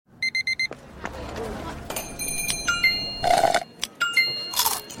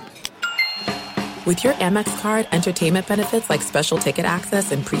With your Amex card, entertainment benefits like special ticket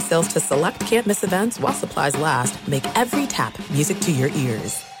access and pre-sales to select can't-miss events while supplies last make every tap music to your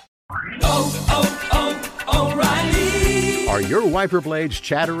ears. O'Reilly. Are your wiper blades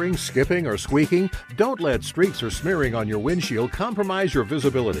chattering, skipping, or squeaking? Don't let streaks or smearing on your windshield compromise your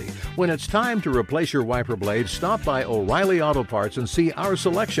visibility. When it's time to replace your wiper blades, stop by O'Reilly Auto Parts and see our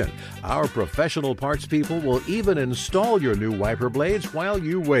selection. Our professional parts people will even install your new wiper blades while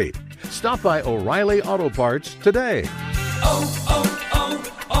you wait. Stop by O'Reilly Auto Parts today.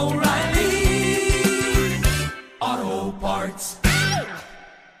 O'Reilly Auto Parts.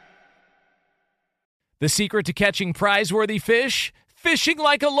 The secret to catching prize-worthy fish? Fishing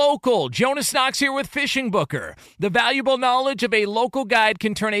like a local. Jonas Knox here with Fishing Booker. The valuable knowledge of a local guide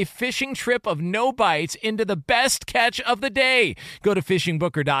can turn a fishing trip of no bites into the best catch of the day. Go to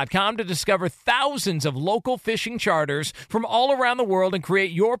fishingbooker.com to discover thousands of local fishing charters from all around the world and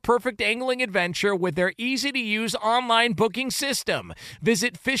create your perfect angling adventure with their easy-to-use online booking system.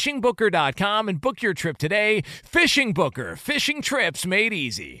 Visit fishingbooker.com and book your trip today. Fishing Booker. Fishing trips made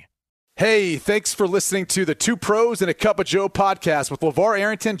easy. Hey, thanks for listening to the Two Pros and a Cup of Joe podcast with LaVar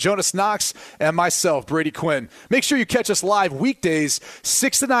Arrington, Jonas Knox, and myself, Brady Quinn. Make sure you catch us live weekdays,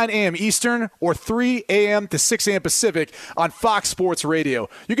 6 to 9 a.m. Eastern or 3 a.m. to 6 a.m. Pacific on Fox Sports Radio.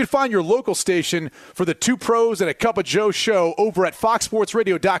 You can find your local station for the Two Pros and a Cup of Joe show over at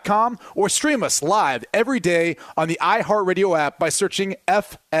foxsportsradio.com or stream us live every day on the iHeartRadio app by searching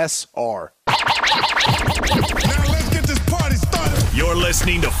FSR. You're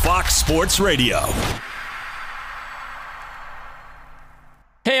listening to Fox Sports Radio.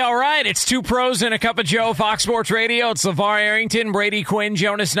 Hey, all right, it's Two Pros and a Cup of Joe, Fox Sports Radio. It's LaVar Arrington, Brady Quinn,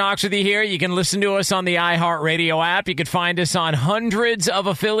 Jonas Knox with you here. You can listen to us on the iHeartRadio app. You can find us on hundreds of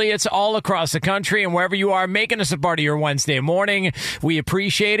affiliates all across the country, and wherever you are, making us a part of your Wednesday morning. We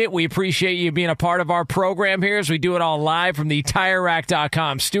appreciate it. We appreciate you being a part of our program here as we do it all live from the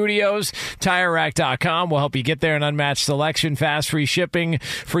TireRack.com studios. TireRack.com will help you get there. An unmatched selection, fast, free shipping,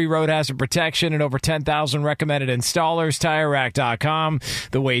 free road hazard protection, and over 10,000 recommended installers. TireRack.com.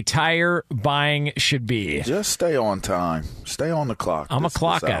 The way tire buying should be. Just stay on time. Stay on the clock. I'm a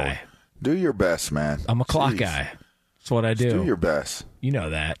clock guy. Do your best, man. I'm a clock guy. That's what I do. Just do your best. You know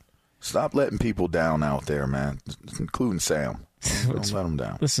that. Stop letting people down out there, man, including Sam. Don't let them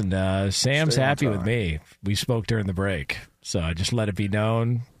down. Listen, Sam's happy with me. We spoke during the break, so I just let it be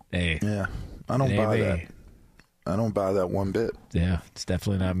known. Hey, yeah, I don't buy that. I don't buy that one bit. Yeah, it's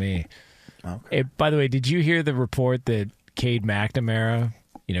definitely not me. Okay. Hey, by the way, did you hear the report that Cade McNamara,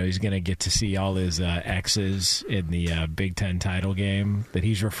 he's going to get to see all his exes in the Big Ten title game, that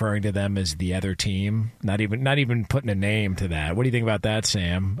he's referring to them as the other team, not even putting a name to that. What do you think about that,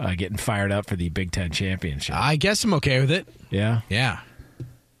 Sam, getting fired up for the Big Ten championship? I guess I'm okay with it. Yeah? Yeah.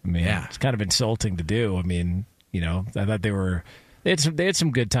 I mean, it's kind of insulting to do. I mean, I thought they had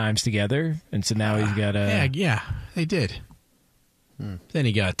some good times together, and so now he's got a... Yeah, they did. Then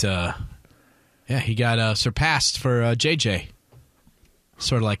he got... he got surpassed for JJ.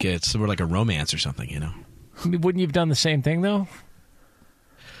 Sort of like a romance or something, I mean, wouldn't you have done the same thing though?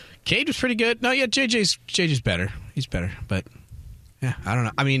 Cade was pretty good. No, yeah, JJ's better. He's better, but yeah, I don't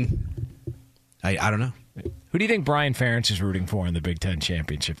know. I mean, I don't know. Who do you think Brian Ferentz is rooting for in the Big Ten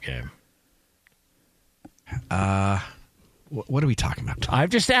championship game? What are we talking about? I'm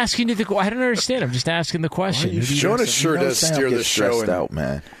just asking you I don't understand. I'm just asking the question. Jonas sure does steer the show out,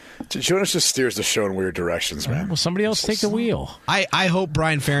 man. Jonas just steers the show in weird directions, man. Well, somebody else take the wheel. I hope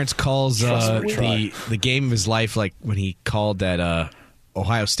Brian Ferentz calls the game of his life, like when he called that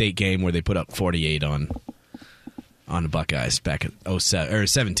Ohio State game where they put up 48 on the Buckeyes back at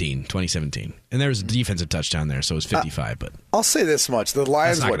 2017. And there was a defensive touchdown there, so it was 55. But I'll say this much. The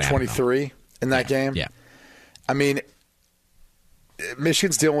Lions, 23 in that game? Yeah. I mean,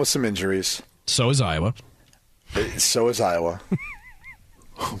 Michigan's dealing with some injuries. So is Iowa.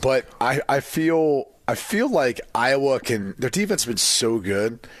 But I feel like Iowa their defense has been so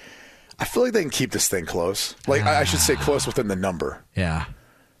good. I feel like they can keep this thing close. Like I should say close within the number. Yeah.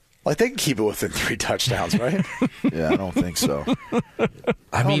 Like they can keep it within 3 touchdowns, right? Yeah, I don't think so.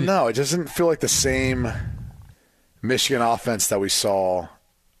 I don't know. It doesn't feel like the same Michigan offense that we saw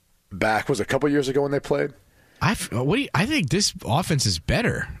back a couple years ago when they played. I think this offense is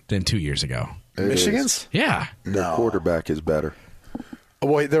better than 2 years ago. Michigan's? Yeah. Their quarterback is better.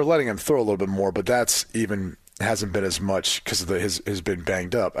 Well, they're letting him throw a little bit more, but that's even hasn't been as much because has been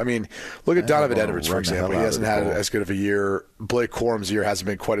banged up. I mean, look at Donovan Edwards, for example. He hasn't had as good of a year. Blake Corum's year hasn't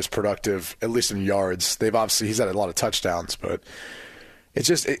been quite as productive, at least in yards. He's had a lot of touchdowns, but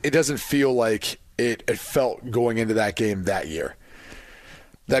it doesn't feel like it felt going into that game that year.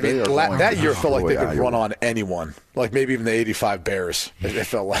 I mean, that year felt like they could run on anyone, like maybe even the '85 Bears. It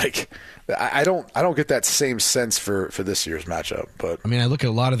felt like. I don't get that same sense for this year's matchup. But I mean, I look at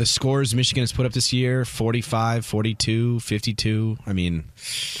a lot of the scores Michigan has put up this year: 45, 42, 52. I mean,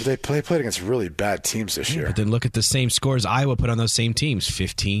 they played against really bad teams this year. But then look at the same scores Iowa put on those same teams: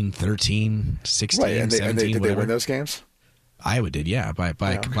 15, 13, 16, right, and 17. Did they win those games? Iowa did, yeah, by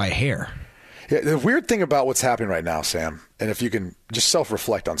a hair. Yeah, the weird thing about what's happening right now, Sam, and if you can just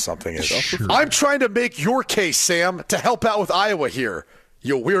self-reflect on something, is I'm trying to make your case, Sam, to help out with Iowa here.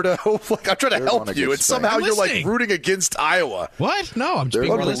 You weirdo. Like, I'm trying to help you, and somehow you're like rooting against Iowa. What? No, I'm just They're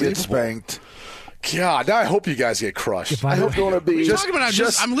being going to get spanked. God, now I hope you guys get crushed. I hope going to be.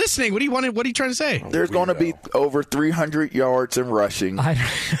 I'm listening. What are you trying to say? There's going to be over 300 yards in rushing. I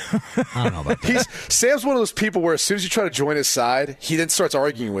don't know about that. Sam's one of those people where as soon as you try to join his side, he then starts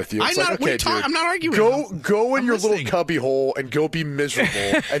arguing with you. It's I'm not arguing. Go in your little cubby hole and go be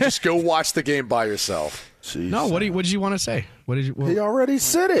miserable and just go watch the game by yourself. Jeez. No, what did you want to say? He already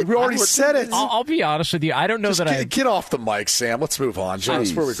said it. We already said it. I'll be honest with you. I don't know get off the mic, Sam. Let's move on.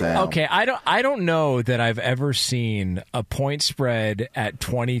 Jonas, where we going? Okay, I don't know that I've ever seen a point spread at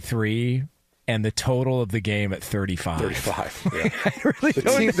 23 and the total of the game at 35. 35. Yeah. I really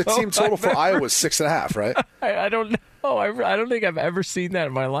don't know. The team total for Iowa was 6.5, right? I don't know. I don't think I've ever seen that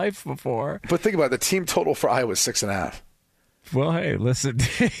in my life before. But think about it. The team total for Iowa was 6.5. Well, hey, listen,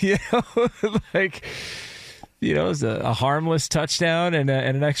 it's a harmless touchdown and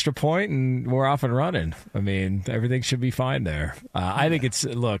an extra point, and we're off and running. I mean, everything should be fine there. I think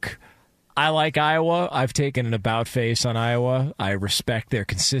I like Iowa. I've taken an about face on Iowa. I respect their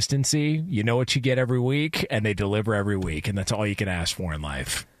consistency. You know what you get every week, and they deliver every week, and that's all you can ask for in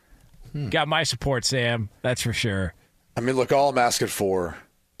life. Got my support, Sam. That's for sure. I mean, look, all I'm asking for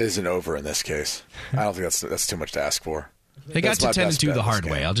is an over in this case. I don't think that's too much to ask for. They got to 10-2 the hard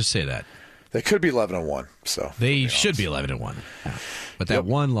way. I'll just say that. They could be 11-1, so they should be 11-1. Yeah. But that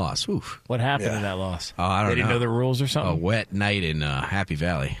one loss, oof. What happened in that loss? Oh, I don't know. They didn't know the rules or something? A wet night in Happy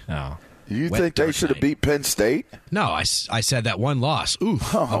Valley. Oh. You think they should have beat Penn State? No, I said that one loss.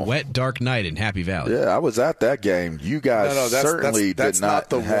 Oof, a wet, dark night in Happy Valley. Yeah, I was at that game. You guys certainly did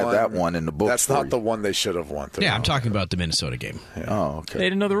not have that one in the books. That's not the one they should have won. Yeah, I'm talking about the Minnesota game. Yeah. Oh, okay. They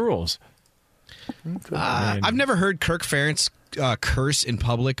didn't know the rules. Okay. I've never heard Kirk Ferentz curse in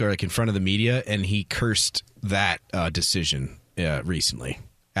public or like in front of the media, and he cursed that decision recently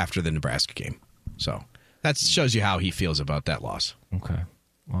after the Nebraska game. So that shows you how he feels about that loss. Okay.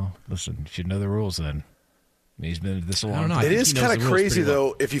 Well, listen, you should know the rules then. He's been at this a long time. It is kind of crazy,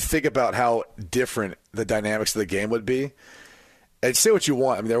 though, if you think about how different the dynamics of the game would be. And say what you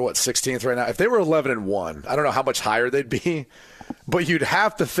want. I mean, they're, 16th right now? If they were 11-1, I don't know how much higher they'd be. But you'd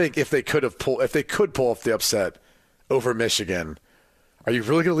have to think if they could pull off the upset over Michigan, are you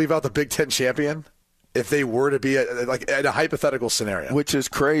really going to leave out the Big Ten champion? If they were to be in a hypothetical scenario. Which is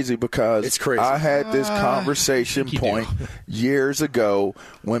crazy because it's crazy. I had this conversation point years ago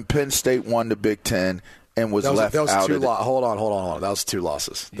when Penn State won the Big Ten and was left out of it. Hold on. That was 2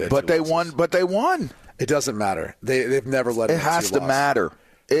 losses. But they won. It doesn't matter. They've never let it has to matter.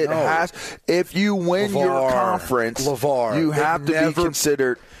 It has. If you win your conference, LaVar, you have to be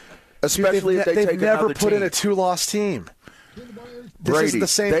considered, especially if they take another team. They've never put in a 2-loss team. Brady,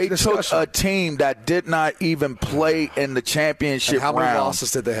 they took a team that did not even play in the championship round. How many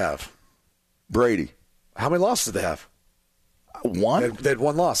losses did they have? Brady. How many losses did they have? 1? They had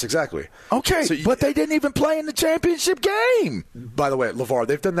 1 loss, exactly. Okay, but they didn't even play in the championship game. By the way, LaVar,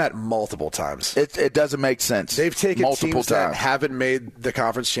 they've done that multiple times. It doesn't make sense. They've taken teams that haven't made the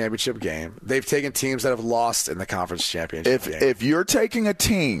conference championship game. They've taken teams that have lost in the conference championship game. If you're taking a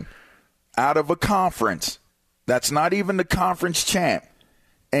team out of a conference that's not even the conference champ,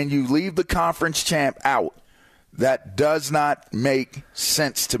 and you leave the conference champ out, that does not make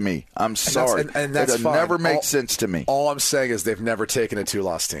sense to me. I'm sorry. It'll never make sense to me. All I'm saying is they've never taken a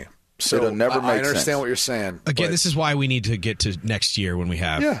 2-loss team. So it'll never make sense. I understand what you're saying. Again, this is why we need to get to next year when we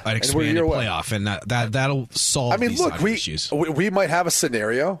have an expanded playoff, and that'll solve these issues. We might have a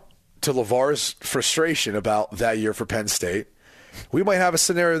scenario, to LaVar's frustration about that year for Penn State. We might have a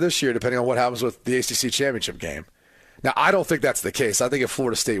scenario this year, depending on what happens with the ACC championship game. Now, I don't think that's the case. I think if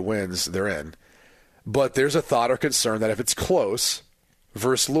Florida State wins, they're in. But there's a thought or concern that if it's close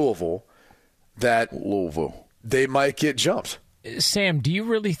versus Louisville, they might get jumped. Sam, do you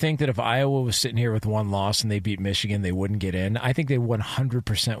really think that if Iowa was sitting here with 1 loss and they beat Michigan, they wouldn't get in? I think they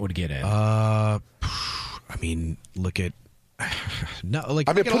 100% would get in. I mean, look at no. Like,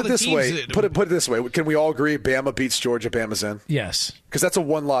 I mean, put it this way. Put it this way. Can we all agree Bama beats Georgia? Bama's in. Yes, because that's a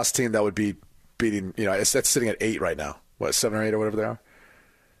 1-loss team that would be beating. That's sitting at 8 right now. What, 7 or 8 or whatever they are.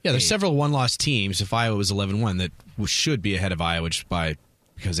 Yeah, there's several one-loss teams. If Iowa was 11-1, that should be ahead of Iowa just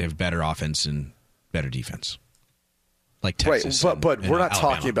because they have better offense and better defense. Like Texas. Right, but we're not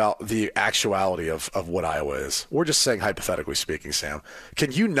Alabama. talking about the actuality of what Iowa is. We're just saying hypothetically speaking, Sam.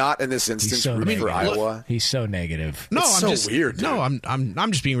 Can you not in this instance root for Iowa? He's so negative. No, it's so weird, dude. No,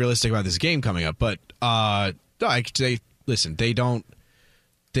 I'm just being realistic about this game coming up. But listen, they don't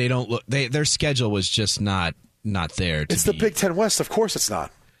look. Their schedule was just not there. It's the Big Ten West. Of course, it's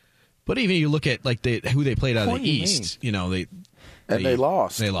not. But even you look at like who they played out of the East. You know they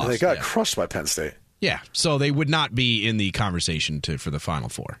lost. They lost. They got crushed by Penn State. Yeah, so they would not be in the conversation for the Final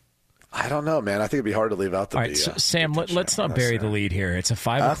Four. I don't know, man. I think it'd be hard to leave out the. All right, so Sam, let's not bury the lead here. It's a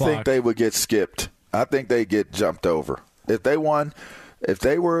 5 o'clock. I think they would get skipped. I think they get jumped over if they won. If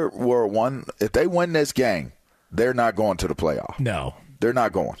they if they win this game, they're not going to the playoff. No, they're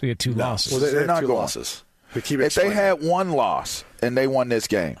not going. We get 2 losses. Well, they're not two going. losses. If they had 1 loss and they won this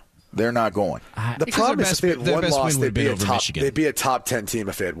game, they're not going. The problem is if they had 1 loss, they'd be a top 10 team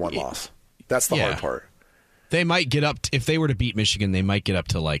if they had 1 loss. That's the hard part. They might get up if they were to beat Michigan. They might get up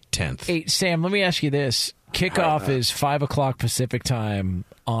to like 10th. Hey, Sam, let me ask you this: kickoff is 5 o'clock Pacific time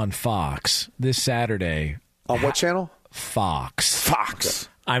on Fox this Saturday. On what channel? Fox. Okay.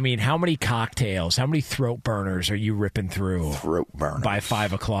 I mean, how many cocktails, how many throat burners are you ripping through? Throat burners by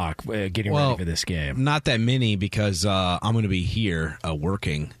 5 o'clock, getting ready for this game. Not that many because I'm going to be here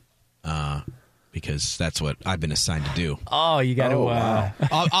working. Because that's what I've been assigned to do. Oh, you got to. Wow.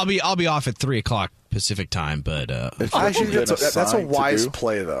 I'll be off at 3 o'clock Pacific time, but actually, that's a wise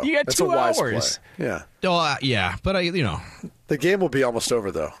play, though. You got that's 2 a wise hours. Play. Yeah. Oh, yeah, but the game will be almost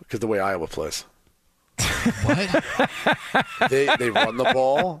over though because the way Iowa plays. What? they run the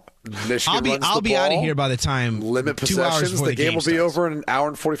ball. Michigan runs I'll the be ball. out of here by the time limit 2 hours possessions. before The game will be over in an hour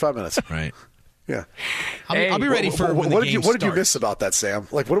and 45 minutes. Right. Yeah. I'll be ready for when the game What did you miss about that, Sam?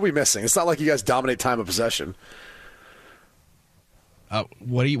 Like, what are we missing? It's not like you guys dominate time of possession.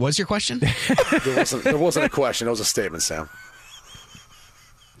 What's your question? There wasn't a question. It was a statement, Sam.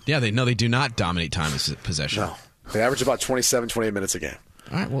 Yeah, they do not dominate time of possession. No. They average about 27, 28 minutes a game.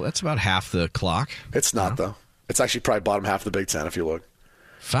 All right, well, that's about half the clock. It's not, though. It's actually probably bottom half of the Big Ten, if you look.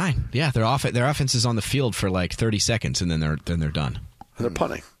 Fine. Yeah, their offense is on the field for like 30 seconds, and then they're done. And they're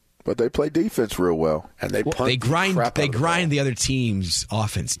punting. But they play defense real well. And they punt. They grind the the other team's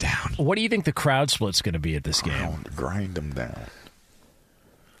offense down. What do you think the crowd split's going to be at this game? Grind them down.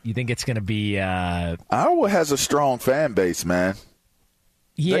 You think it's going to be... Iowa has a strong fan base, man.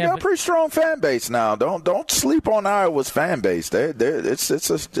 Yeah, they got a pretty strong fan base now. Don't sleep on Iowa's fan base.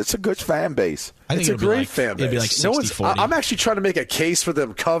 It's a good fan base. I think it's a great fan base. It'd be like 60-40. I'm actually trying to make a case for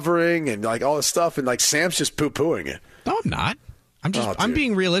them covering and like all this stuff, and like Sam's just poo-pooing it. No, I'm not. I'm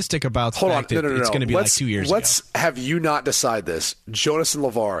being realistic about the fact that it's going to be like 2 years ago. Let's have you not decide this. Jonas and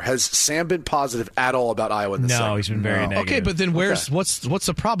LaVar, has Sam been positive at all about Iowa in this segment? No, he's been very negative. Okay, but then what's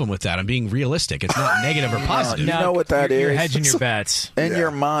the problem with that? I'm being realistic. It's not negative or positive. You know what that is? You're hedging your bets. In your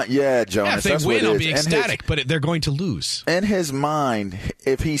mind, yeah, Jonas. Yeah, if they win, I'll be ecstatic, but they're going to lose. In his mind,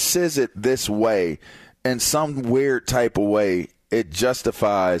 if he says it this way, in some weird type of way, it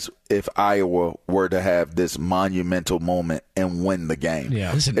justifies if Iowa were to have this monumental moment and win the game.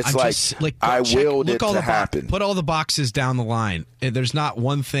 Yeah, listen, it's I willed it to happen. Put all the boxes down the line. There's not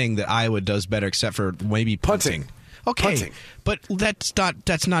one thing that Iowa does better except for maybe punting. Okay, punting. But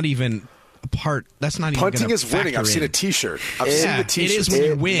that's not even a part. That's not even punting is winning. I've seen a T-shirt. I've seen the T-shirt. It is when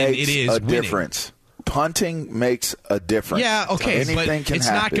you win. It is a winning. difference. Punting makes a difference. Yeah, okay, anything but can it's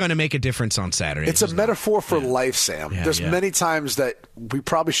happen. not going to make a difference on Saturday. It's a metaphor for life, Sam. Yeah, There's many times that we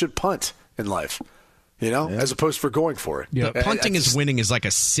probably should punt in life, as opposed for going for it. Yeah. But punting is winning is like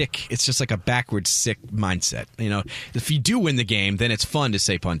it's just like a backwards sick mindset. If you do win the game, then it's fun to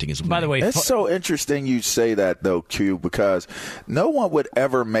say punting is winning. By the way, it's so interesting you say that, though, Q, because no one would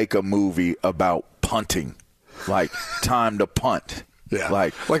ever make a movie about punting, like time to punt. Yeah,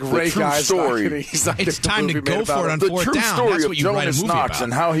 like Ray Guy's story. It's time to go for it on the fourth true down. story That's of what you write a Jonas movie Knox about.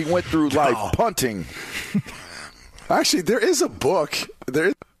 and how he went through life punting. Actually, there is a book.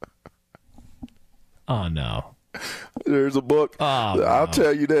 Oh no, there's a book. I'll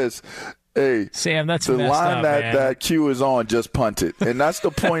tell you this. Hey, Sam, that's the messed line up, that man. Q is on. Just punt it, and that's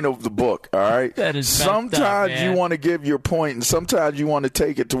the point of the book. All right. That is messed sometimes up, man. you want to give your point, and sometimes you want to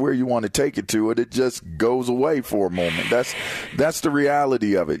take it to where you want to take it to, and it just goes away for a moment. That's the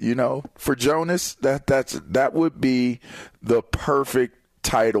reality of it. For Jonas, that would be the perfect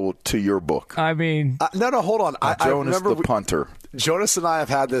title to your book. I mean, no, hold on. Jonas I remember the punter. Jonas and I have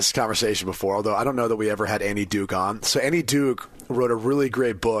had this conversation before, although I don't know that we ever had Annie Duke on. So Annie Duke wrote a really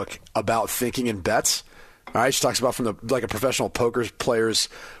great book about thinking in bets. All right, she talks about from a professional poker player's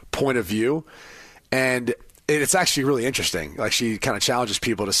point of view, and it's actually really interesting. Like, she kind of challenges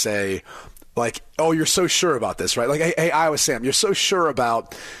people to say, like, oh, you're so sure about this, right? Like, hey, Iowa Sam, you're so sure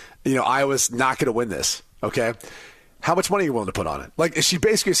about, Iowa's not going to win this, okay? How much money are you willing to put on it? Like, she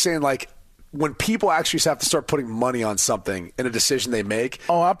basically is saying, like, when people actually have to start putting money on something in a decision they make.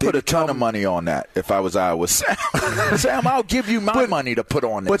 Oh, I put a ton of money on that if I was Iowa. Sam, I'll give you my money to put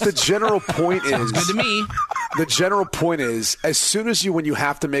on this. But the general point is, good to me. The general point is, as soon as when you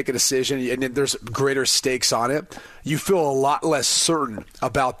have to make a decision and there's greater stakes on it, you feel a lot less certain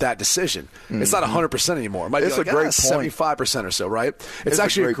about that decision. Mm-hmm. It's not 100% anymore. It might be like a great 75% or so, right? It's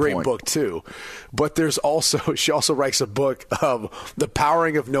actually a great book too. But she also writes a book of the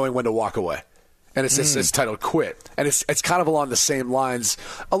powering of knowing when to walk away. And it's titled Quit. And it's kind of along the lines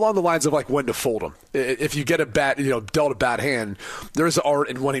of like when to fold them. If you get dealt a bad hand, there's art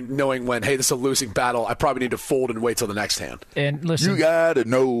in knowing when, hey, this is a losing battle. I probably need to fold and wait till the next hand. And listen, you got to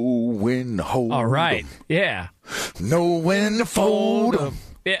know when to hold 'em. All right. Yeah. Know when to fold 'em.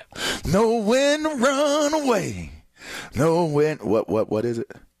 Yeah. Know when to run away. Know when, what is it?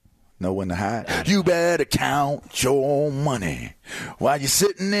 Know when to hide. You better count your money while you're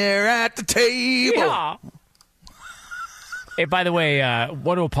sitting there at the table. Yeah. Hey, by the way,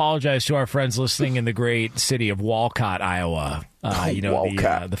 want to apologize to our friends listening in the great city of Walcott, Iowa.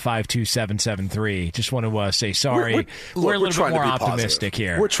 Walcott. The 52773. Just want to say sorry. We're a little bit more optimistic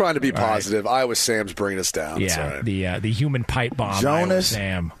here. We're trying to be positive. Right. Iowa Sam's bringing us down. Yeah, right. the human pipe bomb. Jonas,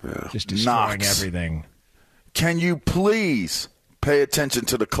 Iowa Sam, just destroying everything. Can you please pay attention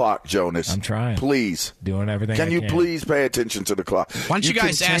to the clock, Jonas? I'm trying. Please. Doing everything Can you please pay attention to the clock? Why don't you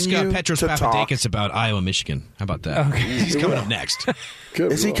guys ask Petros Papadakis about Iowa, Michigan? How about that? Okay. He's coming up next.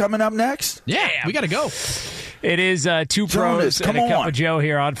 Is he coming up next? Yeah, we got to go. It is two pros and a cup of Joe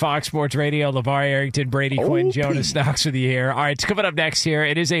here on Fox Sports Radio. LaVar Arrington, Brady Quinn, Jonas Knox with you here. All right, it's coming up next here.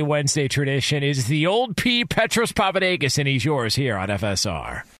 It is a Wednesday tradition. It's the old P, Petros Papadakis, and he's yours here on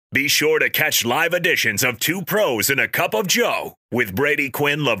FSR. Be sure to catch live editions of Two Pros and a Cup of Joe with Brady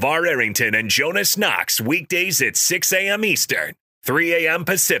Quinn, LaVar Arrington, and Jonas Knox weekdays at 6 a.m. Eastern, 3 a.m.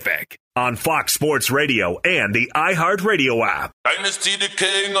 Pacific on Fox Sports Radio and the iHeartRadio app. Dynasty the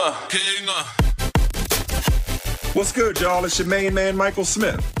King. What's good, y'all? It's your main man, Michael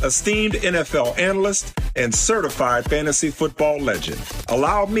Smith, esteemed NFL analyst and certified fantasy football legend.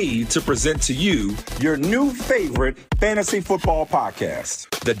 Allow me to present to you your new favorite fantasy football podcast,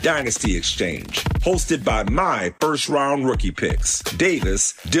 The Dynasty Exchange, hosted by my first-round rookie picks,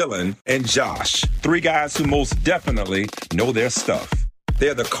 Davis, Dylan, and Josh, three guys who most definitely know their stuff.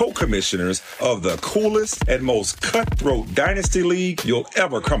 They're the co-commissioners of the coolest and most cutthroat dynasty league you'll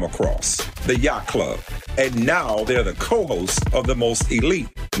ever come across, the Yacht Club. And now they're the co-hosts of the most elite.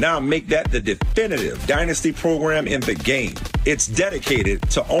 Now make that the definitive dynasty program in the game. It's dedicated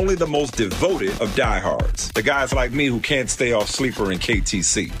to only the most devoted of diehards, the guys like me who can't stay off Sleeper and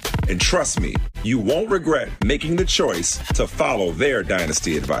KTC. And trust me, you won't regret making the choice to follow their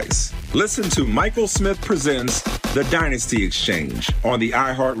dynasty advice. Listen to Michael Smith Presents The Dynasty Exchange on the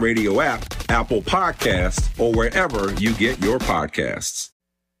iHeartRadio app, Apple Podcasts, or wherever you get your podcasts.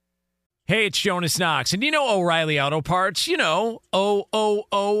 Hey, it's Jonas Knox, and you know O'Reilly Auto Parts, you know,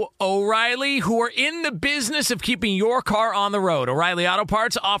 O'Reilly, who are in the business of keeping your car on the road. O'Reilly Auto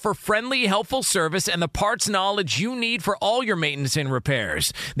Parts offer friendly, helpful service and the parts knowledge you need for all your maintenance and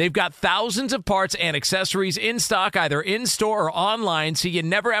repairs. They've got thousands of parts and accessories in stock, either in-store or online, so you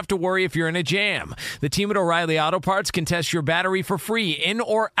never have to worry if you're in a jam. The team at O'Reilly Auto Parts can test your battery for free in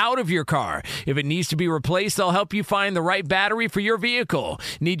or out of your car. If it needs to be replaced, they'll help you find the right battery for your vehicle.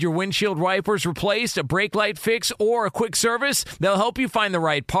 Need your windshield wipers replaced, a brake light fix, or a quick service? They'll help you find the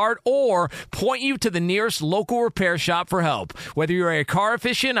right part or point you to the nearest local repair shop for help. Whether you're a car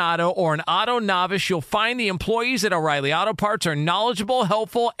aficionado or an auto novice, you'll find the employees at O'Reilly Auto Parts are knowledgeable,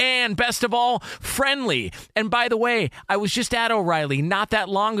 helpful, and best of all, friendly. And by the way, I was just at O'Reilly not that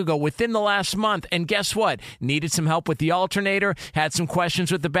long ago, within the last month, and guess what? Needed some help with the alternator, had some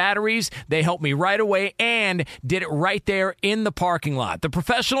questions with the batteries. They helped me right away and did it right there in the parking lot. The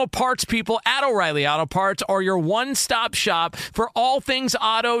professional parts people at O'Reilly Auto Parts are your one-stop shop for all things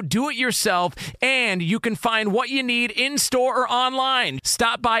auto, do-it-yourself, and you can find what you need in-store or online.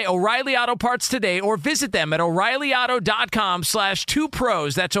 Stop by O'Reilly Auto Parts today or visit them at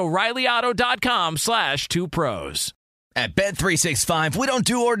O'ReillyAuto.com/2pros. That's O'ReillyAuto.com/2pros. At Bet365, we don't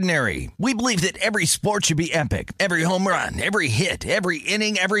do ordinary. We believe that every sport should be epic. Every home run, every hit, every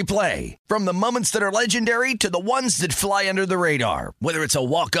inning, every play. From the moments that are legendary to the ones that fly under the radar. Whether it's a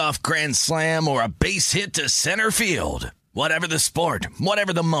walk-off grand slam or a base hit to center field. Whatever the sport,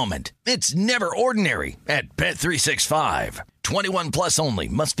 whatever the moment, it's never ordinary at Bet365. 21 plus only.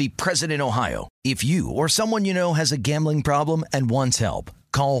 Must be present in Ohio. If you or someone you know has a gambling problem and wants help,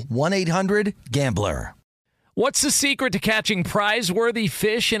 call 1-800-GAMBLER. What's the secret to catching prize-worthy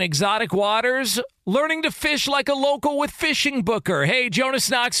fish in exotic waters? Learning to fish like a local with Fishing Booker. Hey, Jonas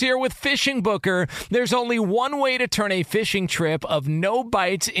Knox here with Fishing Booker. There's only one way to turn a fishing trip of no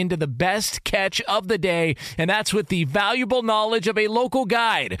bites into the best catch of the day, and that's with the valuable knowledge of a local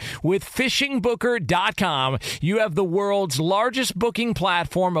guide. With FishingBooker.com, you have the world's largest booking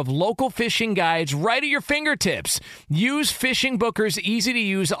platform of local fishing guides right at your fingertips. Use Fishing Booker's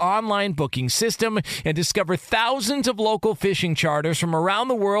easy-to-use online booking system and discover thousands of local fishing charters from around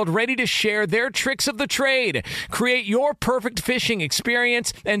the world ready to share their tricks of the trade. Create your perfect fishing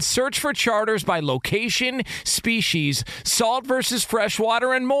experience and search for charters by location, species, salt versus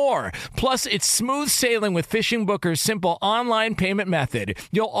freshwater, and more. Plus, it's smooth sailing with Fishing Booker's simple online payment method.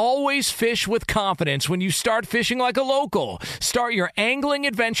 You'll always fish with confidence when you start fishing like a local. Start your angling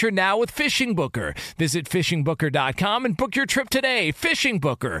adventure now with Fishing Booker. Visit FishingBooker.com and book your trip today. Fishing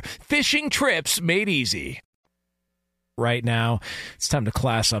Booker. Fishing trips made easy. Right now, it's time to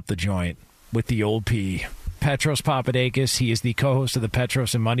class up the joint with the old P. Petros Papadakis. He is the co-host of the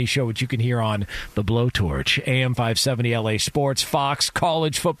Petros and Money Show, which you can hear on the Blowtorch, AM 570 LA Sports, Fox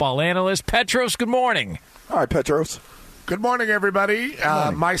college football analyst. Petros, good morning. All right, Petros. Good morning, everybody.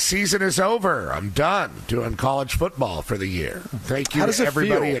 My season is over. I'm done doing college football for the year. Thank you to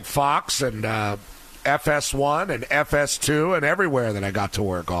everybody at Fox and FS1 and FS2 and everywhere that I got to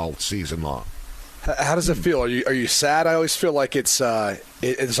work all season long. How does it feel? Are you sad? I always feel like it's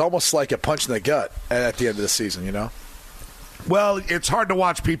almost like a punch in the gut at the end of the season, you know? Well, it's hard to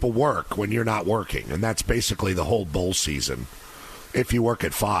watch people work when you're not working, and that's basically the whole bowl season if you work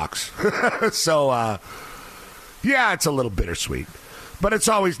at Fox. So, yeah, it's a little bittersweet. But it's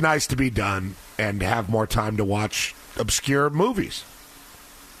always nice to be done and have more time to watch obscure movies.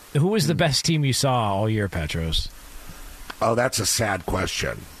 Who was the best team you saw all year, Petros? Oh, that's a sad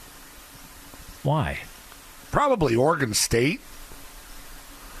question. Why? Probably Oregon State.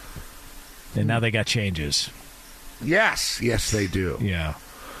 And now they got changes. Yes, they do. Yeah.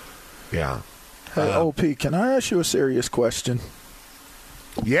 Hey, OP, can I ask you a serious question?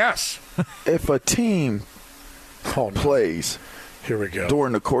 Yes. If a team plays here we go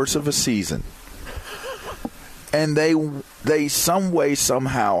during the course of a season, and they some way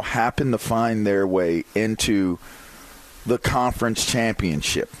somehow happen to find their way into the conference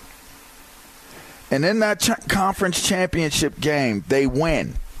championship, and in that conference championship game, they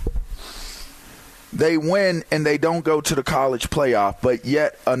win. They win and they don't go to the college playoff, but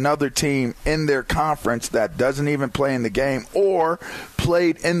yet another team in their conference that doesn't even play in the game or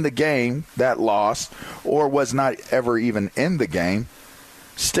played in the game that lost or was not ever even in the game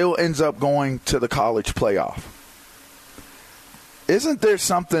still ends up going to the college playoff. Isn't there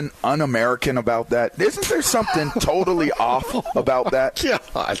something un-American about that? Isn't there something totally off about that?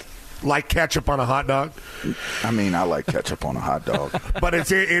 God. Like ketchup on a hot dog? I mean, I like ketchup on a hot dog. But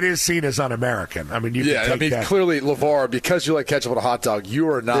it is seen as un-American. I mean, that. Clearly, LaVar, because you like ketchup on a hot dog, you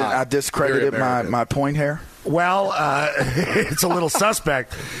are not. I discredited my point here? Well, it's a little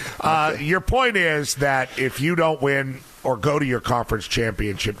suspect. Your point is that if you don't win or go to your conference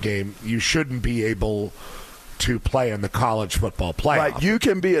championship game, you shouldn't be able to play in the college football playoff. Like, you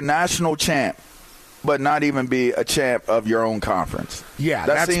can be a national champ, but not even be a champ of your own conference. Yeah,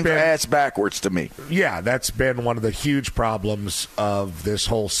 that seems ass backwards to me. Yeah, that's been one of the huge problems of this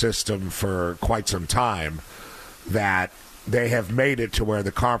whole system for quite some time, that they have made it to where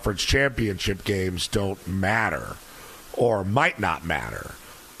the conference championship games don't matter or might not matter,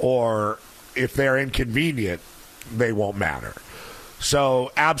 or if they're inconvenient, they won't matter.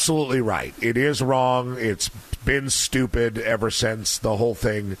 So absolutely right. It is wrong. It's been stupid ever since the whole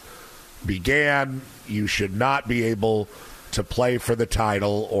thing began. You should not be able to play for the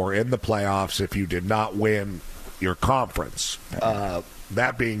title or in the playoffs if you did not win your conference.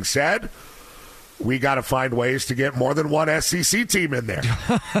 That being said, we got to find ways to get more than one SEC team in there.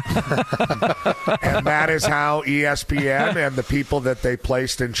 And that is how ESPN and the people that they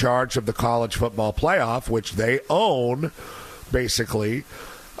placed in charge of the college football playoff, which they own, basically,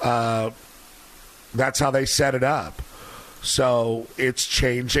 that's how they set it up. So it's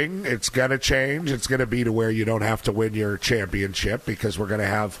changing. It's going to change. It's going to be to where you don't have to win your championship because we're going to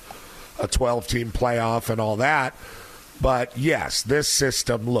have a 12-team playoff and all that. But, yes, this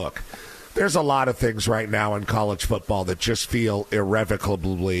system, look, there's a lot of things right now in college football that just feel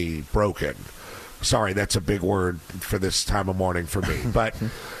irrevocably broken. Sorry, that's a big word for this time of morning for me. But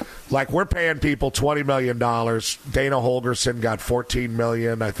Like, we're paying people $20 million. Dana Holgerson got $14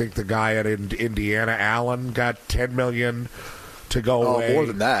 million. I think the guy at Indiana, Allen, got $10 million to go away. More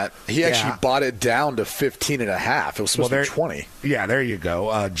than that. He actually bought it down to 15.5. It was supposed to be 20. Yeah, there you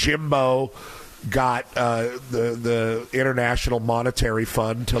go. Jimbo got the International Monetary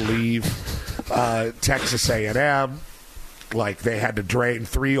Fund to leave Texas A&M. Like, they had to drain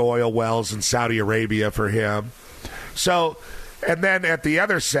 3 oil wells in Saudi Arabia for him. So... And then at the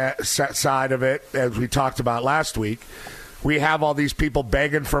other side of it, as we talked about last week, we have all these people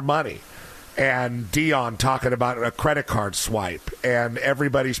begging for money. And Dion talking about a credit card swipe. And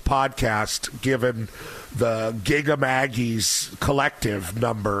everybody's podcast giving the Giga Maggies collective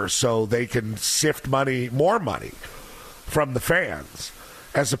number so they can sift more money from the fans,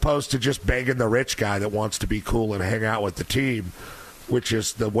 as opposed to just begging the rich guy that wants to be cool and hang out with the team, which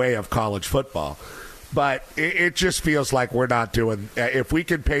is the way of college football. But it just feels like we're not doing – if we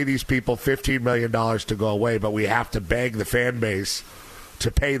can pay these people $15 million to go away, but we have to beg the fan base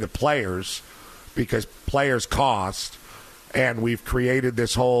to pay the players because players cost, and we've created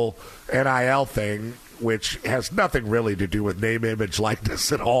this whole NIL thing, which has nothing really to do with name, image,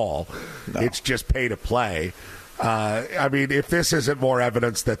 likeness at all. No. It's just pay to play. I mean, if this isn't more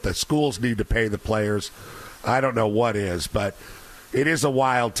evidence that the schools need to pay the players, I don't know what is. But it is a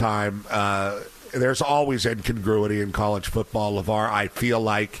wild time. There's always incongruity in college football, LaVar. I feel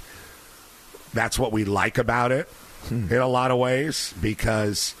like that's what we like about it in a lot of ways,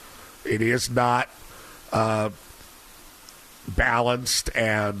 because it is not balanced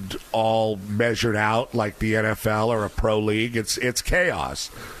and all measured out like the NFL or a pro league. It's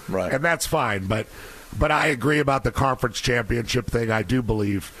chaos, right? And that's fine. But I agree about the conference championship thing. I do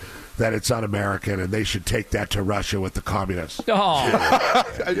believe that it's un-American, and they should take that to Russia with the communists. Oh.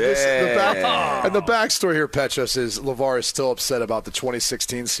 And the backstory here, Petros, is LaVar is still upset about the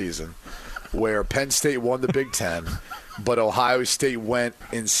 2016 season where Penn State won the Big Ten, but Ohio State went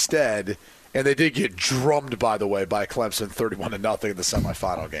instead, and they did get drummed, by the way, by Clemson 31-0 in the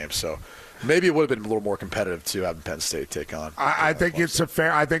semifinal game. So maybe it would have been a little more competitive to have Penn State take on. I think it's a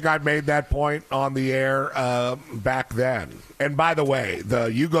fair. I think I made that point on the air back then. And by the way,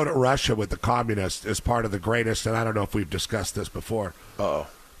 you go to Russia with the communists is part of the greatest, and I don't know if we've discussed this before.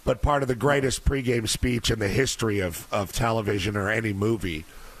 But part of the greatest pregame speech in the history of television or any movie,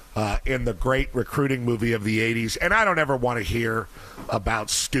 in the great recruiting movie of the 80s. And I don't ever want to hear about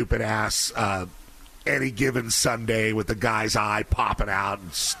stupid ass Any Given Sunday with the guy's eye popping out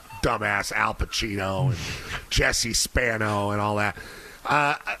and dumbass Al Pacino and Jesse Spano and all that.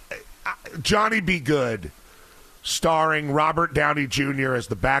 Johnny Be Good, starring Robert Downey Jr. as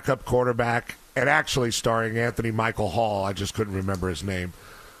the backup quarterback, and actually starring Anthony Michael Hall, I just couldn't remember his name,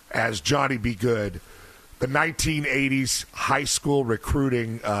 as Johnny Be Good. The 1980s high school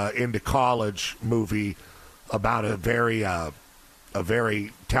recruiting into college movie about a very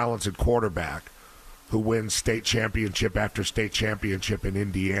talented quarterback who wins state championship after state championship in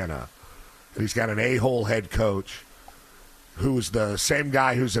Indiana. And he's got an a-hole head coach who's the same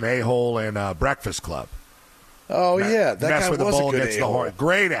guy who's an a-hole in Breakfast Club. Oh, yeah. That guy was a good a-hole.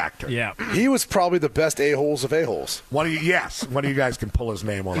 Great actor. Yeah. He was probably the best a-holes of a-holes. One of you guys can pull his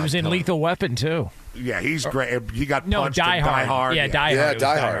name on. He was in Lethal Weapon, too. Yeah, he's great. He got punched Die in Die Hard. Yeah, Die Hard.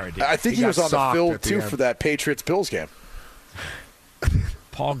 Die Hard. I think he was on the field, too, for that Patriots-Bills game.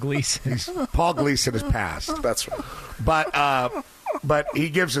 Paul Gleason. Paul Gleason is passed. That's right. But he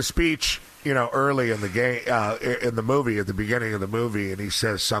gives a speech, early in the game, in the movie, at the beginning of the movie, and he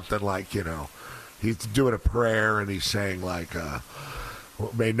says something like, he's doing a prayer, and he's saying, like,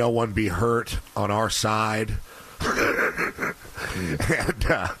 may no one be hurt on our side. And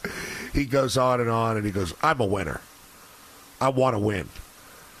he goes on, and he goes, I'm a winner. I want to win.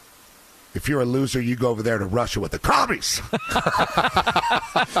 If you're a loser, you go over there to Russia with the commies.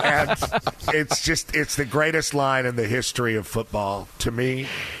 And it's the greatest line in the history of football to me.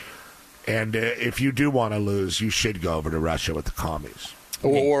 And if you do want to lose, you should go over to Russia with the commies.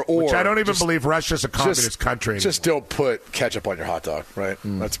 Which I don't even believe Russia's a communist country anymore. Just don't put ketchup on your hot dog, right?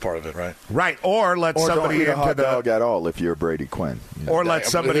 That's part of it, right? Right, or let somebody don't eat into a hot dog at all if you're Brady Quinn. Or let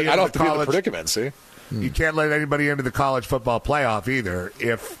somebody I don't into have to college. be in the predicament, see? You can't let anybody into the college football playoff either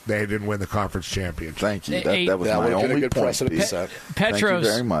if they didn't win the conference championship. Thank you. That was my only point. Petros, Thank you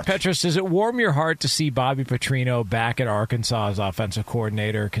very much. Petros, does it warm your heart to see Bobby Petrino back at Arkansas as offensive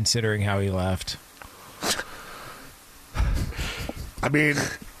coordinator, considering how he left? I mean,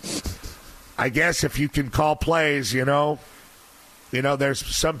 I guess if you can call plays, there's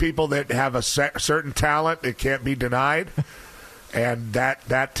some people that have a certain talent that can't be denied. And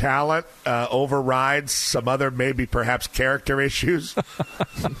that talent overrides some other maybe perhaps character issues.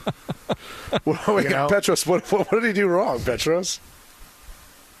 Petros, what did he do wrong, Petros?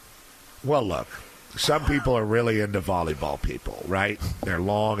 Well, look, some people are really into volleyball people, right? They're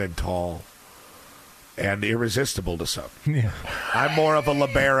long and tall and irresistible to some. Yeah. I'm more of a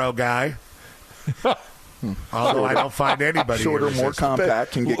libero guy. Although I don't find anybody shorter, more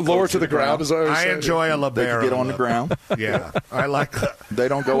compact, can get lower to the ground. I enjoy a libero. They can get on the ground. Yeah, I like. They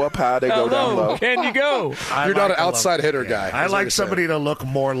don't go up high; they go down low. Can you go? You're not an outside hitter guy. I like somebody to look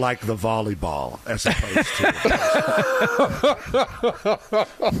more like the volleyball as opposed to.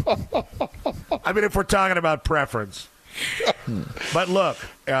 I mean, if we're talking about preference, but look.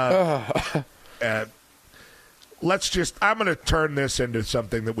 Let's just. I'm going to turn this into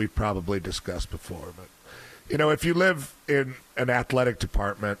something that we've probably discussed before, but. If you live in an athletic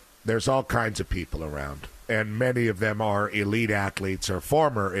department, there's all kinds of people around, and many of them are elite athletes or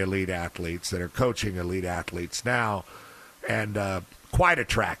former elite athletes that are coaching elite athletes now, and quite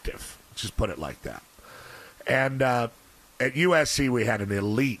attractive. Let's just put it like that. And at USC, we had an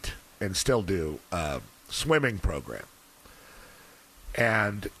elite, and still do, swimming program.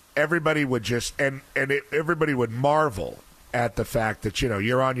 And everybody would everybody would marvel at the fact that,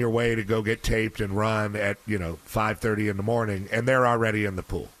 you're on your way to go get taped and run at, 5:30 in the morning, and they're already in the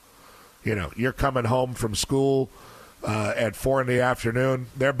pool. You're coming home from school at 4 in the afternoon.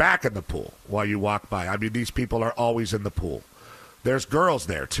 They're back in the pool while you walk by. I mean, these people are always in the pool. There's girls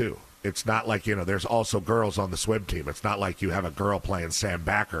there, too. It's not like, there's also girls on the swim team. It's not like you have a girl playing Sam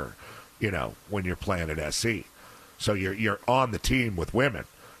Backer, when you're playing at SC. So you're on the team with women,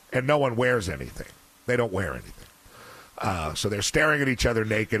 and no one wears anything. They don't wear anything. So they're staring at each other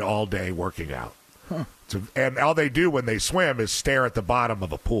naked all day working out. Huh. And all they do when they swim is stare at the bottom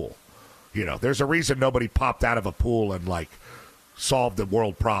of a pool. There's a reason nobody popped out of a pool and, solved the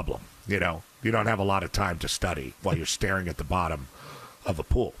world problem. You don't have a lot of time to study while you're staring at the bottom of a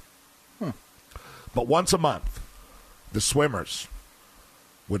pool. Huh. But once a month, the swimmers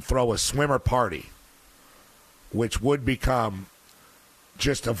would throw a swimmer party, which would become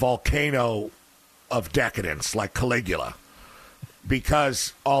just a volcano of decadence, like Caligula,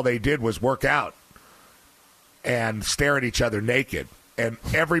 because all they did was work out and stare at each other naked. And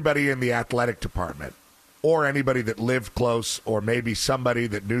everybody in the athletic department, or anybody that lived close, or maybe somebody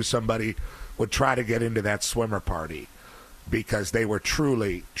that knew somebody, would try to get into that swimmer party because they were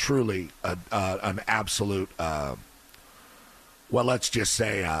truly, truly an absolute, let's just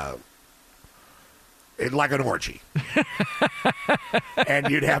say, like an orgy. And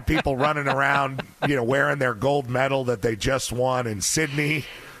you'd have people running around, wearing their gold medal that they just won in Sydney,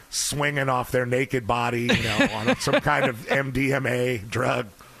 swinging off their naked body, on some kind of MDMA drug.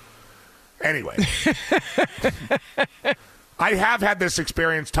 Anyway. I have had this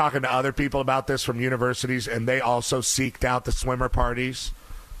experience talking to other people about this from universities, and they also seeked out the swimmer parties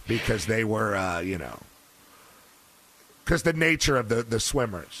because they were, because the nature of the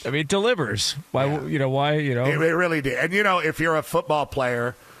swimmers. I mean, it delivers. Why? Yeah. It really did. And, if you're a football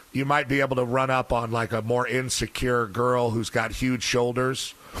player, you might be able to run up on, a more insecure girl who's got huge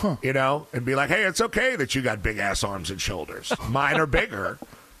shoulders, and be like, hey, it's okay that you got big-ass arms and shoulders. Mine are bigger,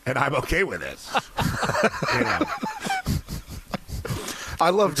 and I'm okay with it. I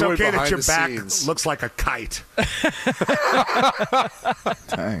love it's going okay behind that your the back scenes. looks like a kite.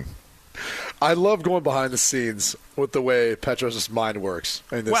 Dang. I love going behind the scenes with the way Petros' mind works.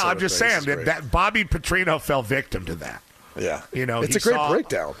 Well, I'm just saying that Bobby Petrino fell victim to that. Yeah. It's a great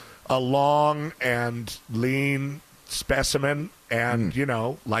breakdown. A long and lean specimen, and,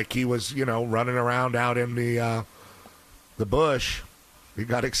 like he was, running around out in the bush. He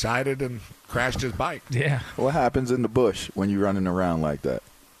got excited and crashed his bike. Yeah. What happens in the bush when you're running around like that?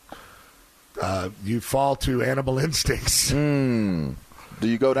 You fall to animal instincts. Do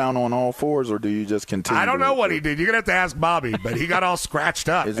you go down on all fours, or do you just continue? I don't know what he did. You're going to have to ask Bobby, but he got all scratched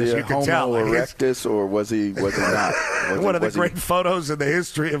up, Is as he you a can Homo tell. erectus, or was he not? One of the great photos in the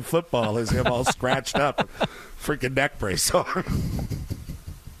history of football is him all scratched up, freaking neck brace on.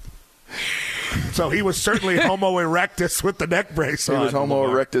 So he was certainly Homo erectus with the neck brace on. He was Homo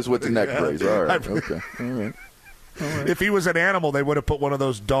erectus with the neck brace. All right. Okay. All right. If he was an animal, they would have put one of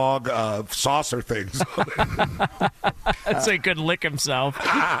those dog saucer things on it. So he could lick himself. Him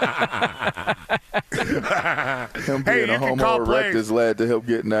being a Homo erectus led to him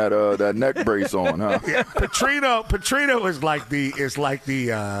getting that neck brace on, huh? Yeah, Petrino is like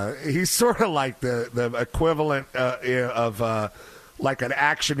the he's sort of like the equivalent of like an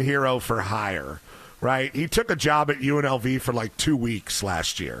action hero for hire, right? He took a job at UNLV for like 2 weeks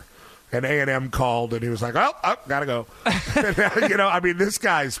last year. and A&M called, and he was like, oh, gotta go. This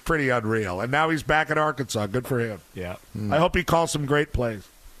guy's pretty unreal. And now he's back at Arkansas. Good for him. Yeah. I hope he calls some great plays.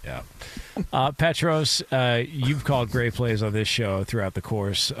 Yeah. Petros, you've called great plays on this show throughout the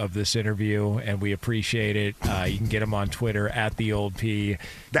course of this interview, and we appreciate it. You can get him on Twitter at the old P.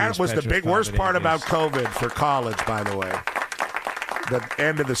 That was the worst part about COVID for college, by the way. The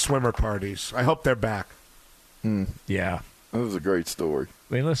end of the swimmer parties. I hope they're back. Yeah. That was a great story.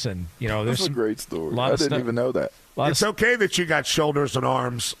 I mean, listen, there's a great story. I didn't even know that. It's okay that you got shoulders and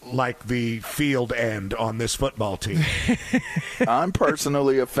arms like the field end on this football team. I'm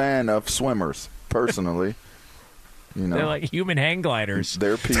personally a fan of swimmers. Personally, they're like human hang gliders.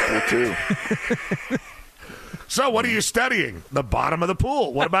 They're people too. So, what are you studying? The bottom of the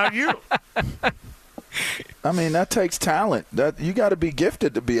pool. What about you? I mean, that takes talent. That you got to be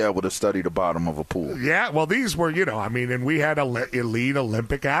gifted to be able to study the bottom of a pool. Yeah, well, these were, and we had elite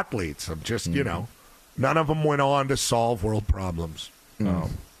Olympic athletes. I'm just, none of them went on to solve world problems.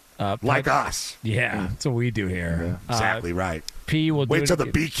 Like us. Yeah, that's what we do here. Yeah. Exactly right. P will wait till the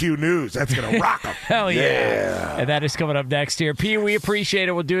BQ News. That's going to rock them. Hell yeah. And that is coming up next here. P, we appreciate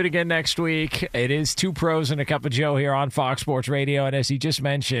it. We'll do it again next week. It is Two Pros and a Cup of Joe here on Fox Sports Radio. And as he just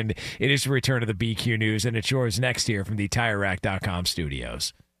mentioned, it is the return of the BQ News, and it's yours next year from the TireRack.com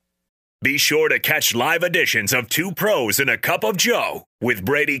studios. Be sure to catch live editions of Two Pros and a Cup of Joe with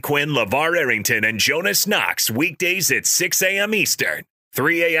Brady Quinn, LaVar Arrington, and Jonas Knox weekdays at 6 a.m. Eastern,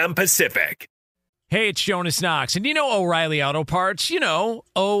 3 a.m. Pacific. Hey, it's Jonas Knox, and O'Reilly Auto Parts,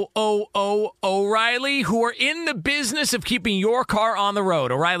 O'Reilly, who are in the business of keeping your car on the road.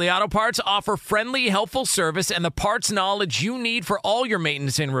 O'Reilly Auto Parts offer friendly, helpful service and the parts knowledge you need for all your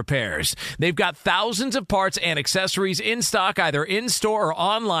maintenance and repairs. They've got thousands of parts and accessories in stock, either in-store or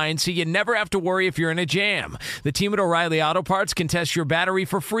online, so you never have to worry if you're in a jam. The team at O'Reilly Auto Parts can test your battery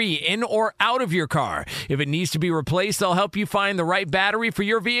for free in or out of your car. If it needs to be replaced, they'll help you find the right battery for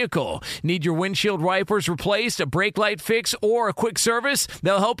your vehicle. Need your windshield wipers replaced, a brake light fix, or a quick service?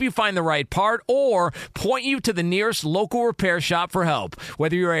 They'll help you find the right part or point you to the nearest local repair shop for help.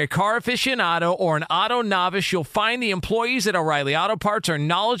 Whether you're a car aficionado or an auto novice, you'll find the employees at O'Reilly Auto Parts are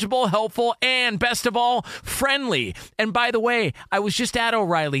knowledgeable, helpful, and best of all, friendly. And by the way, I was just at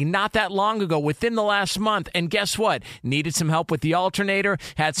O'Reilly not that long ago, within the last month, and guess what? Needed some help with the alternator,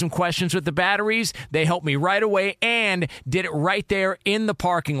 had some questions with the batteries. They helped me right away and did it right there in the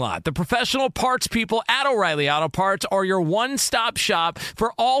parking lot. The professional parts people at O'Reilly Auto Parts are your one-stop shop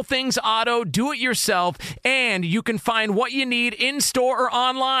for all things auto, do-it-yourself, and you can find what you need in-store or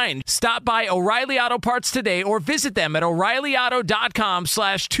online. Stop by O'Reilly Auto Parts today or visit them at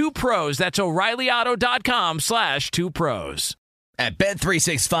O'ReillyAuto.com/2pros. That's O'ReillyAuto.com/2pros. At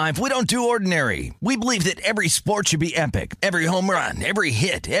Bet365, we don't do ordinary. We believe that every sport should be epic. Every home run, every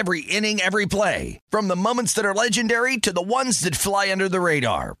hit, every inning, every play. From the moments that are legendary to the ones that fly under the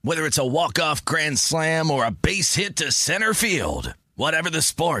radar. Whether it's a walk-off grand slam or a base hit to center field. Whatever the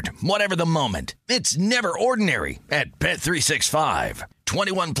sport, whatever the moment. It's never ordinary at Bet365.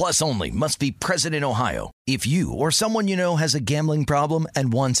 21 plus only. Must be present in Ohio. If you or someone you know has a gambling problem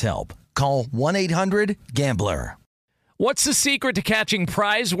and wants help, call 1-800-GAMBLER. What's the secret to catching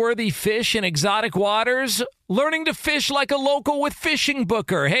prize-worthy fish in exotic waters? Learning to fish like a local with Fishing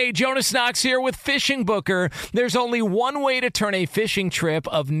Booker. Hey, Jonas Knox here with Fishing Booker. There's only one way to turn a fishing trip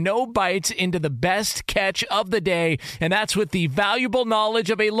of no bites into the best catch of the day, and that's with the valuable knowledge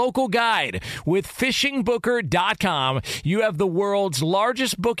of a local guide. With FishingBooker.com, you have the world's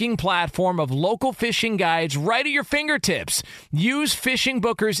largest booking platform of local fishing guides right at your fingertips. Use Fishing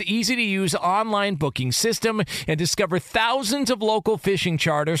Booker's easy-to-use online booking system and discover thousands of local fishing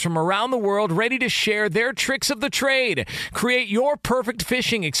charters from around the world ready to share their tricks of the trade. Create your perfect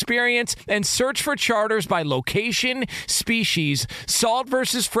fishing experience and search for charters by location, species, salt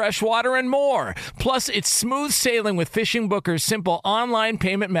versus freshwater, and more. Plus, it's smooth sailing with Fishing Booker's simple online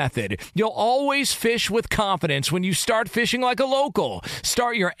payment method. You'll always fish with confidence when you start fishing like a local.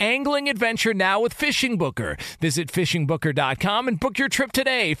 Start your angling adventure now with Fishing Booker. Visit FishingBooker.com and book your trip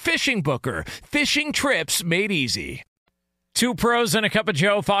today. Fishing Booker. Fishing trips made easy. Two Pros and a Cup of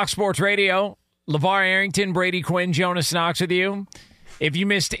Joe, Fox Sports Radio. LaVar Arrington, Brady Quinn, Jonas Knox with you. If you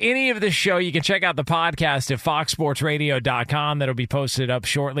missed any of the show, you can check out the podcast at foxsportsradio.com. That'll be posted up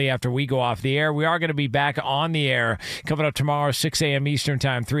shortly after we go off the air. We are going to be back on the air coming up tomorrow, 6 a.m. Eastern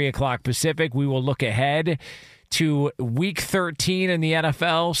Time, 3 o'clock Pacific. We will look ahead to Week 13 in the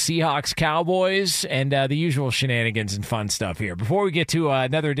NFL, Seahawks, Cowboys, and the usual shenanigans and fun stuff here. Before we get to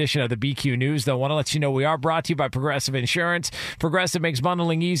another edition of the BQ News, though, I want to let you know we are brought to you by Progressive Insurance. Progressive makes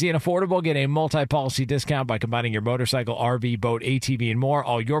bundling easy and affordable. Get a multi-policy discount by combining your motorcycle, RV, boat, ATV, and more.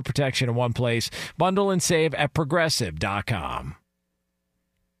 All your protection in one place. Bundle and save at Progressive.com.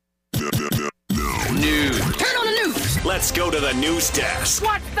 News. Turn on the news. Let's go to the news desk.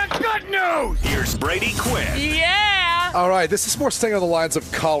 What's the good news? Here's Brady Quinn. Yeah. All right, this is more staying on the lines of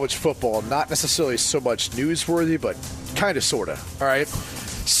college football. Not necessarily so much newsworthy, but kind of, sort of. All right.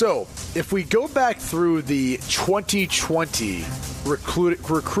 So if we go back through the 2020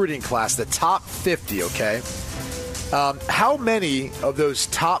 recruiting class, the top 50, okay, how many of those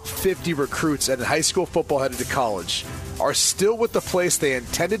top 50 recruits in high school football headed to college are still with the place they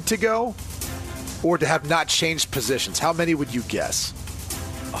intended to go or to have not changed positions? How many would you guess?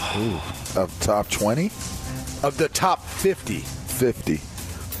 Of top 20? Of the top 50. 50.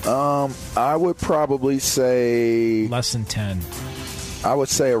 I would probably say... Less than 10. I would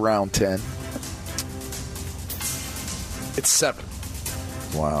say around 10. It's 7.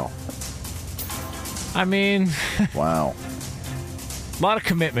 Wow. I mean... Wow. A lot of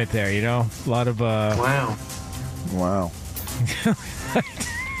commitment there, you know? A lot of... Wow. Wow.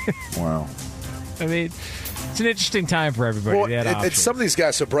 Wow. I mean, it's an interesting time for everybody. Well, it's some of these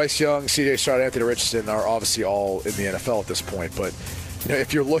guys, so Bryce Young, C.J. Stroud, Anthony Richardson are obviously all in the NFL at this point. But you know,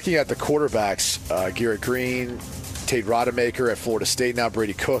 if you're looking at the quarterbacks, Garrett Green, Tate Rodemaker at Florida State now,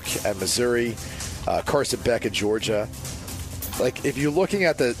 Brady Cook at Missouri, Carson Beck at Georgia. Like, if you're looking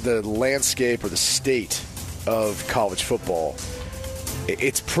at the landscape or the state of college football,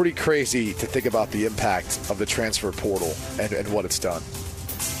 it's pretty crazy to think about the impact of the transfer portal and what it's done.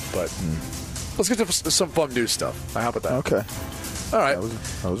 But let's get to some fun news stuff. How about that? Okay. All right. I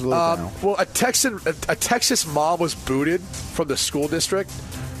was a little down. Well, a Texas mom was booted from the school district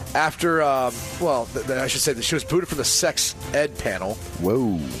after, I should say that she was booted from the sex ed panel.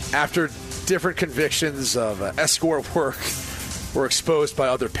 Whoa. After different convictions of escort work were exposed by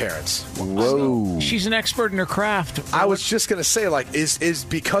other parents. Whoa. She's an expert in her craft. I was just going to say, like, is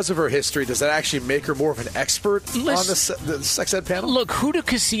because of her history, does that actually make her more of an expert on the sex ed panel? Look, who do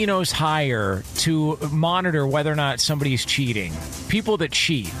casinos hire to monitor whether or not somebody's cheating? People that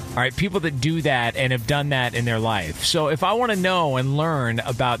cheat, all right? People that do that and have done that in their life. So if I want to know and learn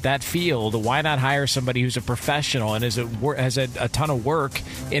about that field, why not hire somebody who's a professional and has a ton of work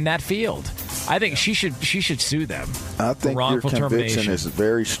in that field? I think she should sue them. I think your conviction is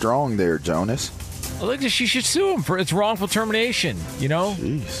very strong there, Jonas. I think she should sue him for its wrongful termination. You know,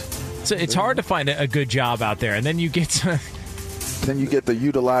 jeez. So it's hard to find a good job out there, and then you get to. Then you get to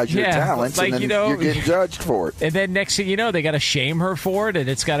utilize your talents, like, and then you're getting judged for it. And then next thing you know, they got to shame her for it, and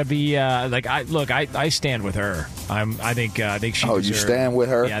it's got to be I stand with her. I think she. Oh, you stand with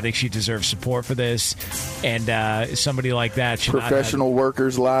her? Yeah, I think she deserves support for this, and somebody like that should professional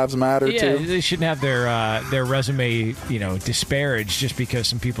workers' lives matter too. Yeah, they shouldn't have their resume disparaged just because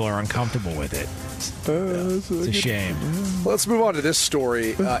some people are uncomfortable with it. It's a shame. Well, let's move on to this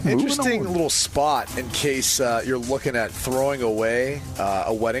story. Interesting little spot in case you're looking at throwing away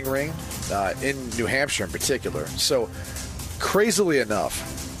a wedding ring in New Hampshire in particular. So, crazily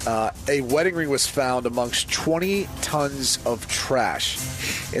enough, a wedding ring was found amongst 20 tons of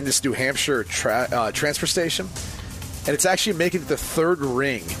trash in this New Hampshire transfer station. And it's actually making it the third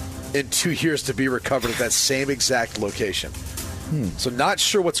ring in 2 years to be recovered at that same exact location. So not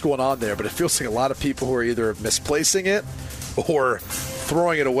sure what's going on there, but it feels like a lot of people who are either misplacing it or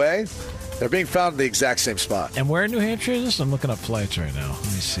throwing it away, they're being found in the exact same spot. And where in New Hampshire is this? I'm looking up flights right now. Let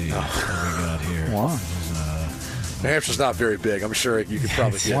me see what we got here. Why? New Hampshire's not very big. I'm sure you could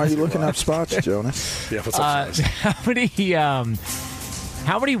probably get. Why are you looking up spots, Jonas? Yeah, what's up, Jonas?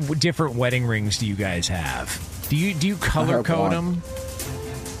 How many different wedding rings do you guys have? Do you color code them?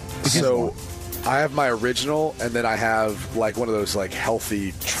 So I have my original, and then I have like one of those like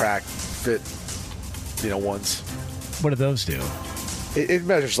healthy track fit, ones. What do those do? It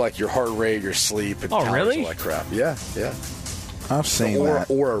measures like your heart rate, your sleep, and really? All that crap. Yeah. I've seen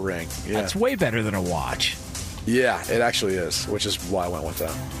that. Or a ring. Yeah. That's way better than a watch. Yeah, it actually is, which is why I went with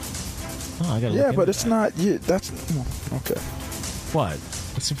that. Oh, I gotta look but it's not. Yeah, that's okay. What?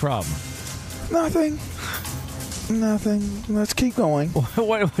 What's the problem? Nothing. Let's keep going.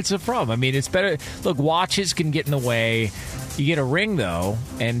 What's the problem? I mean, it's better. Look, watches can get in the way. You get a ring, though,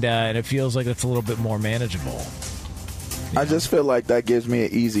 and it feels like it's a little bit more manageable. I just feel like that gives me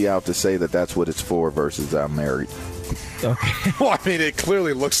an easy out to say that that's what it's for versus I'm married. Okay. Well, I mean, it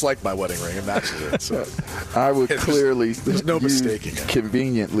clearly looks like my wedding ring and matches it. So I would clearly there's no mistaking it.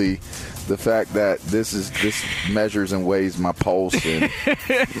 Conveniently, the fact that this measures and weighs my pulse and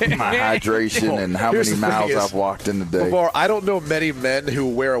my hydration and how many miles I've walked in the day. LaVar, I don't know many men who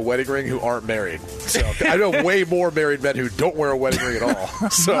wear a wedding ring who aren't married. So I know way more married men who don't wear a wedding ring at all.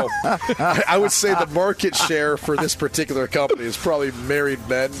 So I would say the market share for this particular company is probably married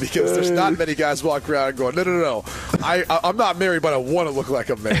men, because there's not many guys walking around going, no. I'm not married, but I want to look like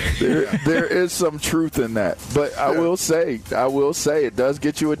I'm married. There is some truth in that. But I will say it does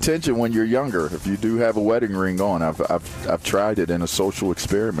get you attention when you're younger. If you do have a wedding ring on, I've tried it in a social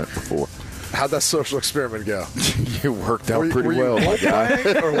experiment before. How'd that social experiment go? It worked out pretty well, my guy.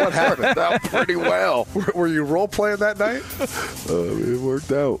 Or what happened? It worked out pretty well. Were you role playing that night? It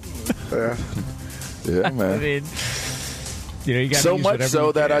worked out. Yeah, man. I mean, you got so much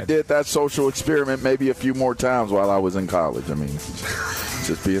so that I did that social experiment maybe a few more times while I was in college. I mean,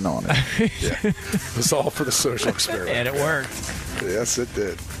 just being honest. Yeah. It was all for the social experiment. And it worked. Yes, it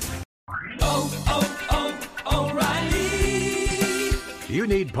did. O'Reilly. You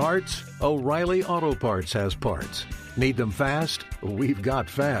need parts? O'Reilly Auto Parts has parts. Need them fast? We've got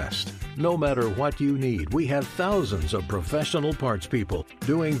fast. No matter what you need, we have thousands of professional parts people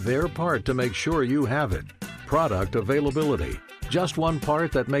doing their part to make sure you have it. Product availability. Just one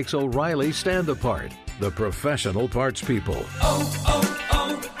part that makes O'Reilly stand apart. The professional parts people.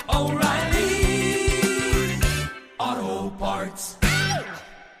 O'Reilly Auto Parts.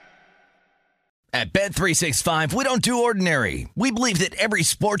 At Bet365, we don't do ordinary. We believe that every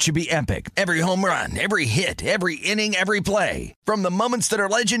sport should be epic. Every home run, every hit, every inning, every play. From the moments that are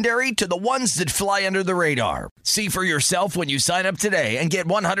legendary to the ones that fly under the radar. See for yourself when you sign up today and get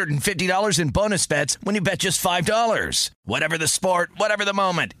 $150 in bonus bets when you bet just $5. Whatever the sport, whatever the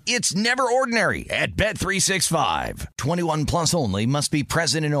moment, it's never ordinary at Bet365. 21 plus only. Must be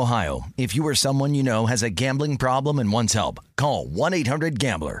present in Ohio. If you or someone you know has a gambling problem and wants help, call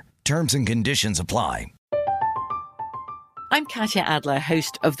 1-800-GAMBLER. Terms and conditions apply. I'm Katya Adler,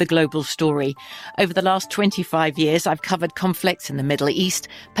 host of The Global Story. Over the last 25 years, I've covered conflicts in the Middle East,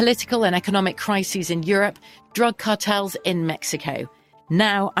 political and economic crises in Europe, drug cartels in Mexico.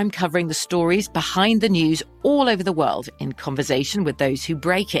 Now I'm covering the stories behind the news all over the world in conversation with those who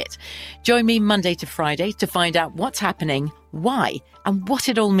break it. Join me Monday to Friday to find out what's happening, why, and what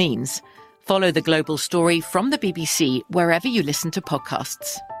it all means. Follow The Global Story from the BBC wherever you listen to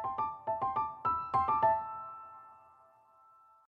podcasts.